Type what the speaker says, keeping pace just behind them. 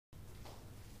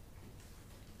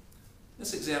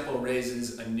This example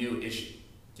raises a new issue.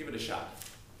 Give it a shot.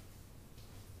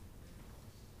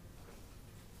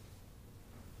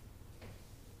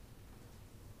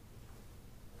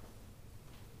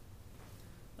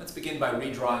 Let's begin by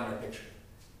redrawing our picture.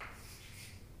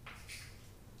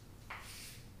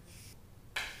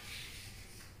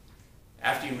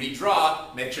 After you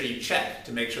redraw, make sure you check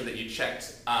to make sure that you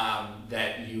checked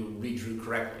that you redrew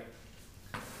correctly.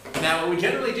 Now, what we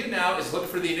generally do now is look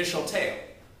for the initial tail.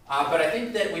 But I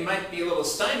think that we might be a little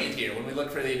stymied here when we look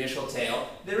for the initial tail.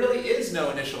 There really is no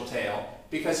initial tail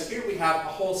because here we have a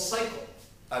whole cycle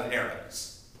of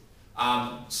arrows.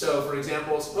 So, for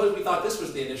example, suppose we thought this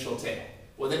was the initial tail.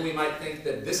 Well, then we might think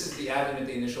that this is the atom at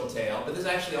the initial tail, but this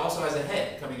actually also has a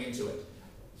head coming into it.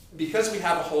 Because we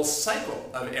have a whole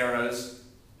cycle of arrows,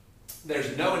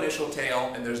 there's no initial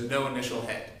tail and there's no initial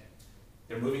head.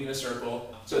 They're moving in a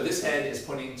circle. So this head is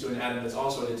pointing to an atom that's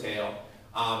also at a tail.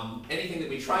 Anything that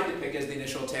we tried to pick as the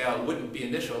initial tail wouldn't be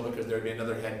initial because there would be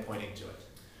another head pointing to it.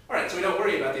 All right, so we don't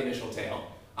worry about the initial tail.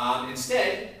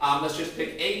 Instead, let's just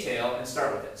pick a tail and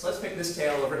start with it. So let's pick this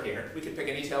tail over here. We could pick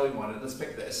any tail we wanted. Let's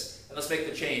pick this. And let's make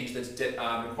the change that's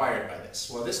required by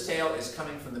this. Well, this tail is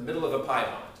coming from the middle of a pi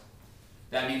bond.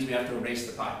 That means we have to erase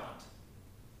the pi bond.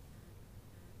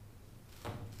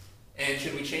 And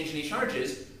should we change any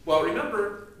charges? Well,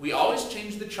 remember, we always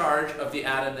change the charge of the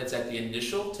atom that's at the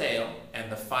initial tail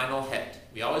and the final head.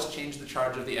 We always change the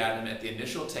charge of the atom at the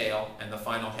initial tail and the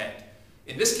final head.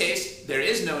 In this case, there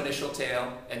is no initial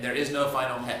tail and there is no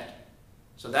final head.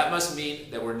 So that must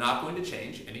mean that we're not going to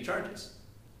change any charges.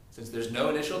 Since there's no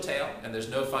initial tail and there's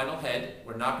no final head,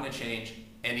 we're not going to change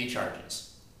any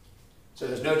charges. So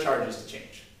there's no charges to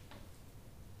change.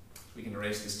 We can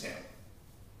erase this tail.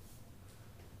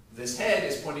 This head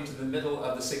is pointing to the middle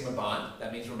of the sigma bond.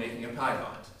 That means we're making a pi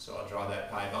bond. So I'll draw that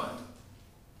pi bond.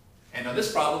 And on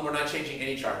this problem, we're not changing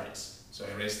any charges. So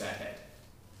I erase that head.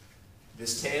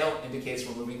 This tail indicates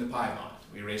we're moving the pi bond.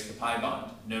 We erase the pi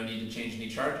bond. No need to change any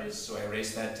charges, so I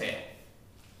erase that tail.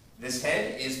 This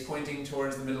head is pointing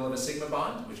towards the middle of a sigma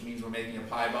bond, which means we're making a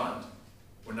pi bond.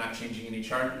 We're not changing any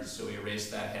charges, so we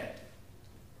erase that head.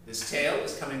 This tail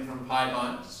is coming from pi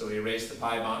bond, so we erase the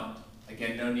pi bond.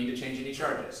 Again, no need to change any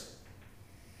charges.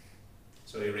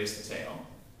 So we erase the tail.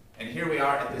 And here we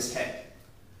are at this head.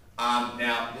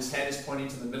 Now, this head is pointing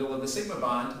to the middle of the sigma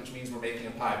bond, which means we're making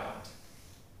a pi bond.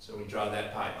 So we draw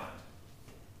that pi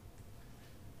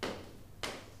bond.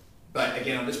 But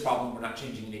again, on this problem, we're not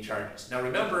changing any charges. Now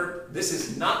remember, this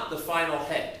is not the final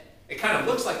head. It kind of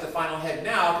looks like the final head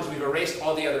now because we've erased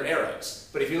all the other arrows.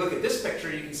 But if you look at this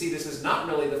picture, you can see this is not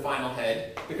really the final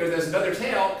head because there's another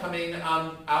tail coming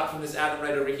out from this atom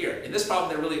right over here. In this problem,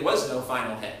 there really was no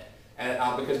final head.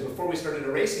 Because before we started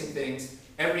erasing things,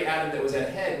 every atom that was at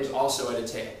a head was also at a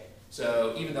tail.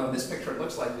 So even though in this picture it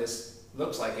looks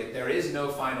like it, there is no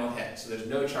final head. So there's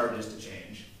no charges to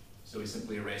change. So we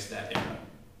simply erase that arrow.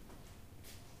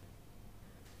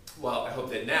 Well, I hope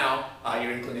that now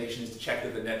your inclination is to check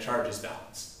that the net charge is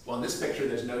balanced. Well, in this picture,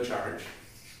 there's no charge.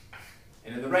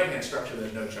 And in the right-hand structure,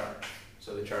 there's no charge.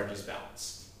 So the charge is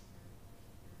balanced.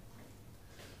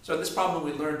 So in this problem,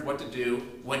 we learned what to do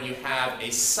when you have a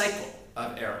cycle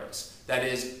of arrows. That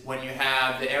is, when you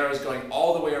have the arrows going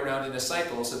all the way around in a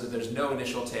cycle so that there's no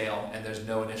initial tail and there's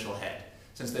no initial head.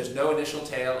 Since there's no initial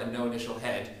tail and no initial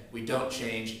head, we don't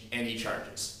change any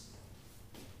charges.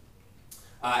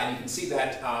 And you can see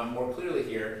that more clearly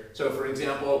here. So for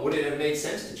example, would it have made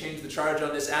sense to change the charge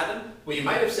on this atom? Well, you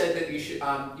might have said that you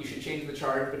should change the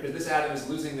charge because this atom is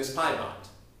losing this pi bond.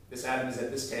 This atom is at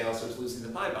this tail, so it's losing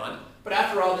the pi bond. But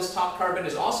after all, this top carbon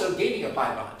is also gaining a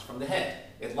pi bond from the head.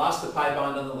 It lost the pi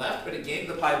bond on the left, but it gained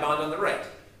the pi bond on the right.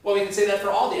 Well, we can say that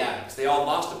for all the atoms. They all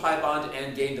lost a pi bond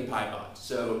and gained a pi bond.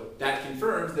 So that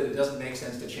confirms that it doesn't make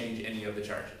sense to change any of the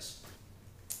charges.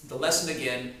 The lesson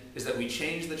again is that we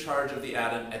change the charge of the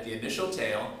atom at the initial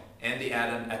tail and the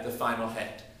atom at the final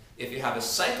head. If you have a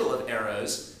cycle of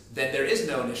arrows, then there is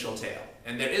no initial tail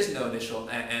and there is no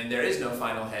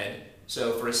final head.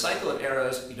 So for a cycle of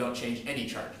arrows, you don't change any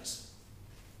charges.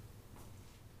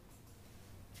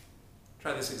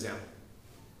 Try this example.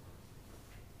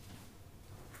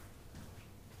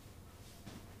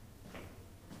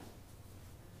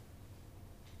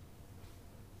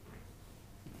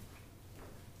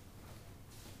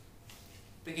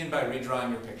 Begin by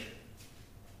redrawing your picture.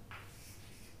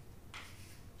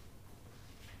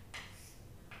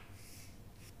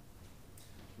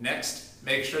 Next,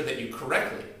 make sure that you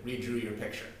correctly redrew your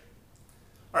picture.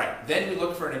 All right, then we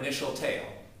look for an initial tail.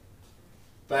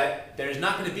 But there's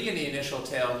not going to be any initial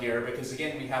tail here because,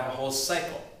 again, we have a whole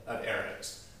cycle of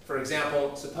arrows. For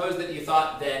example, suppose that you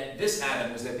thought that this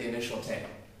atom was at the initial tail.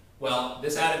 Well,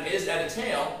 this atom is at a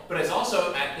tail, but it's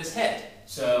also at this head.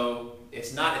 So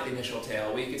it's not at the initial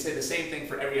tail. We could say the same thing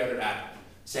for every other atom.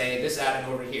 Say this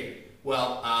atom over here.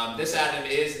 Well, this atom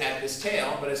is at this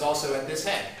tail, but it's also at this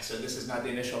head. So this is not the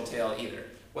initial tail either.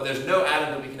 Well, there's no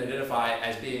atom that we can identify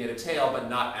as being at a tail, but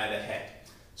not at a head.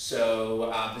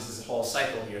 So this is a whole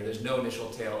cycle here. There's no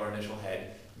initial tail or initial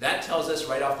head. That tells us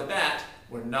right off the bat,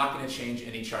 we're not going to change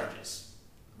any charges.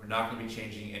 We're not going to be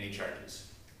changing any charges.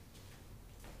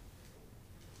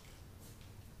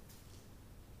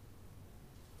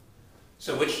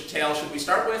 So which tail should we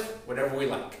start with? Whatever we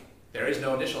like. There is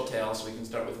no initial tail, so we can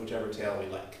start with whichever tail we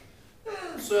like.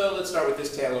 So let's start with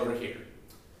this tail over here.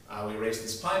 We erase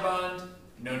this pi bond.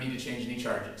 No need to change any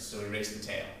charges, so we erase the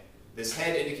tail. This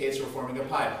head indicates we're forming a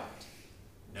pi bond.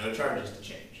 No charges to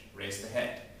change. Erase the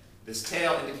head. This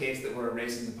tail indicates that we're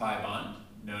erasing the pi bond.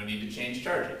 No need to change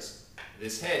charges.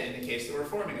 This head indicates that we're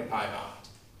forming a pi bond.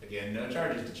 Again, no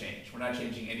charges to change. We're not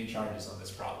changing any charges on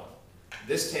this problem.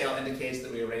 This tail indicates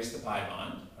that we erase the pi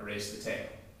bond. Erase the tail.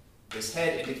 This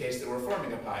head indicates that we're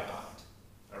forming a pi bond.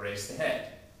 Erase the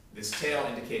head. This tail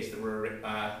indicates that we're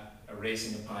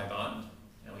erasing a pi bond,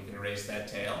 and we can erase that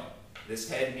tail. This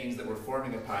head means that we're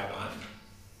forming a pi bond.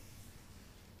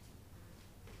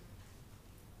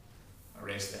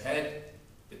 Erase the head.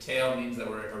 The tail means that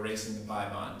we're erasing the pi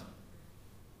bond.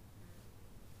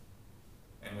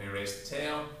 And we erase the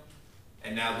tail.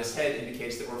 And now this head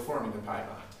indicates that we're forming the pi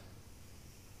bond.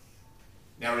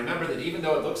 Now remember that even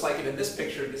though it looks like it in this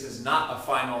picture, this is not a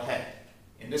final head.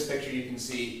 In this picture you can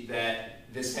see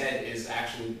that this head is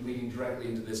actually leading directly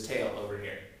into this tail over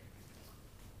here.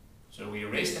 So we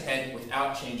erase the head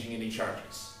without changing any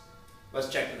charges. Let's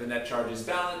check that the net charge is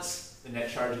balanced. The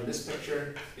net charge in this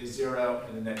picture is 0,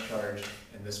 and the net charge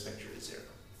in this picture is 0.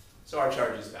 So our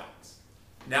charge is balanced.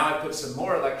 Now I put some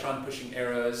more electron-pushing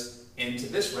arrows into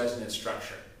this resonance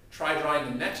structure. Try drawing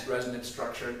the next resonance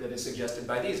structure that is suggested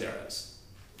by these arrows.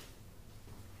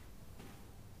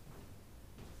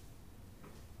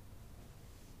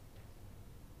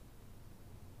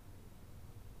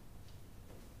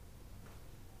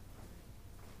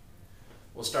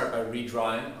 We'll start by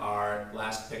redrawing our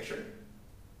last picture.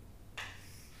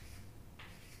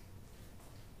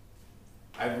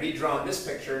 I've redrawn this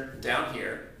picture down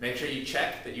here. Make sure you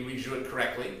check that you redrew it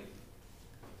correctly.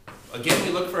 Again,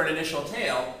 we look for an initial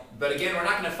tail, but again, we're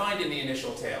not going to find any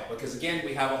initial tail because again,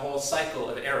 we have a whole cycle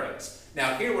of arrows.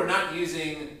 Now here we're not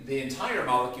using the entire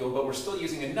molecule, but we're still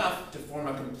using enough to form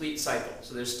a complete cycle.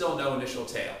 So there's still no initial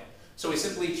tail. So we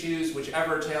simply choose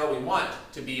whichever tail we want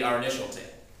to be our initial tail.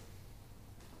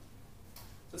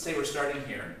 Let's say we're starting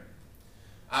here.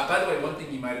 By the way, one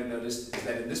thing you might have noticed is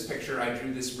that in this picture I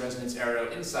drew this resonance arrow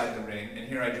inside the ring, and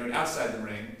here I drew it outside the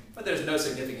ring, but there's no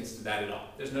significance to that at all.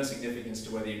 There's no significance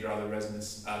to whether you draw the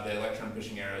resonance, the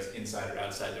electron-pushing arrows inside or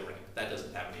outside the ring. That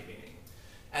doesn't have any meaning.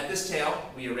 At this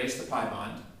tail, we erase the pi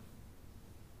bond,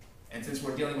 and since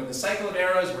we're dealing with a cycle of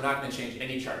arrows, we're not going to change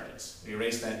any charges. We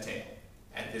erase that tail.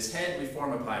 At this head, we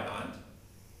form a pi bond,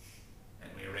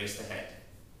 and we erase the head.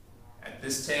 At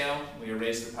this tail, we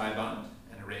erase the pi bond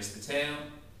and erase the tail.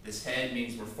 This head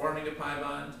means we're forming a pi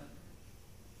bond.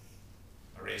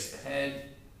 Erase the head.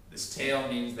 This tail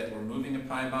means that we're moving a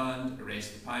pi bond. Erase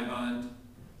the pi bond.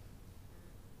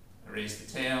 Erase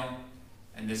the tail.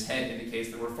 And this head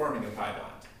indicates that we're forming a pi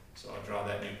bond. So I'll draw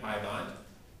that new pi bond.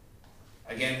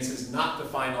 Again, this is not the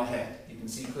final head. You can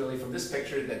see clearly from this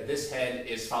picture that this head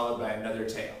is followed by another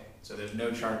tail. So there's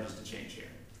no charges to change here.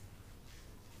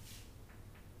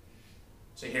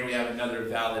 So here we have another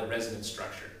valid resonance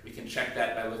structure. We can check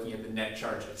that by looking at the net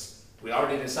charges. We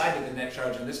already decided the net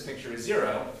charge in this picture is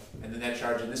 0, and the net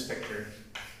charge in this picture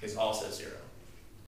is also 0.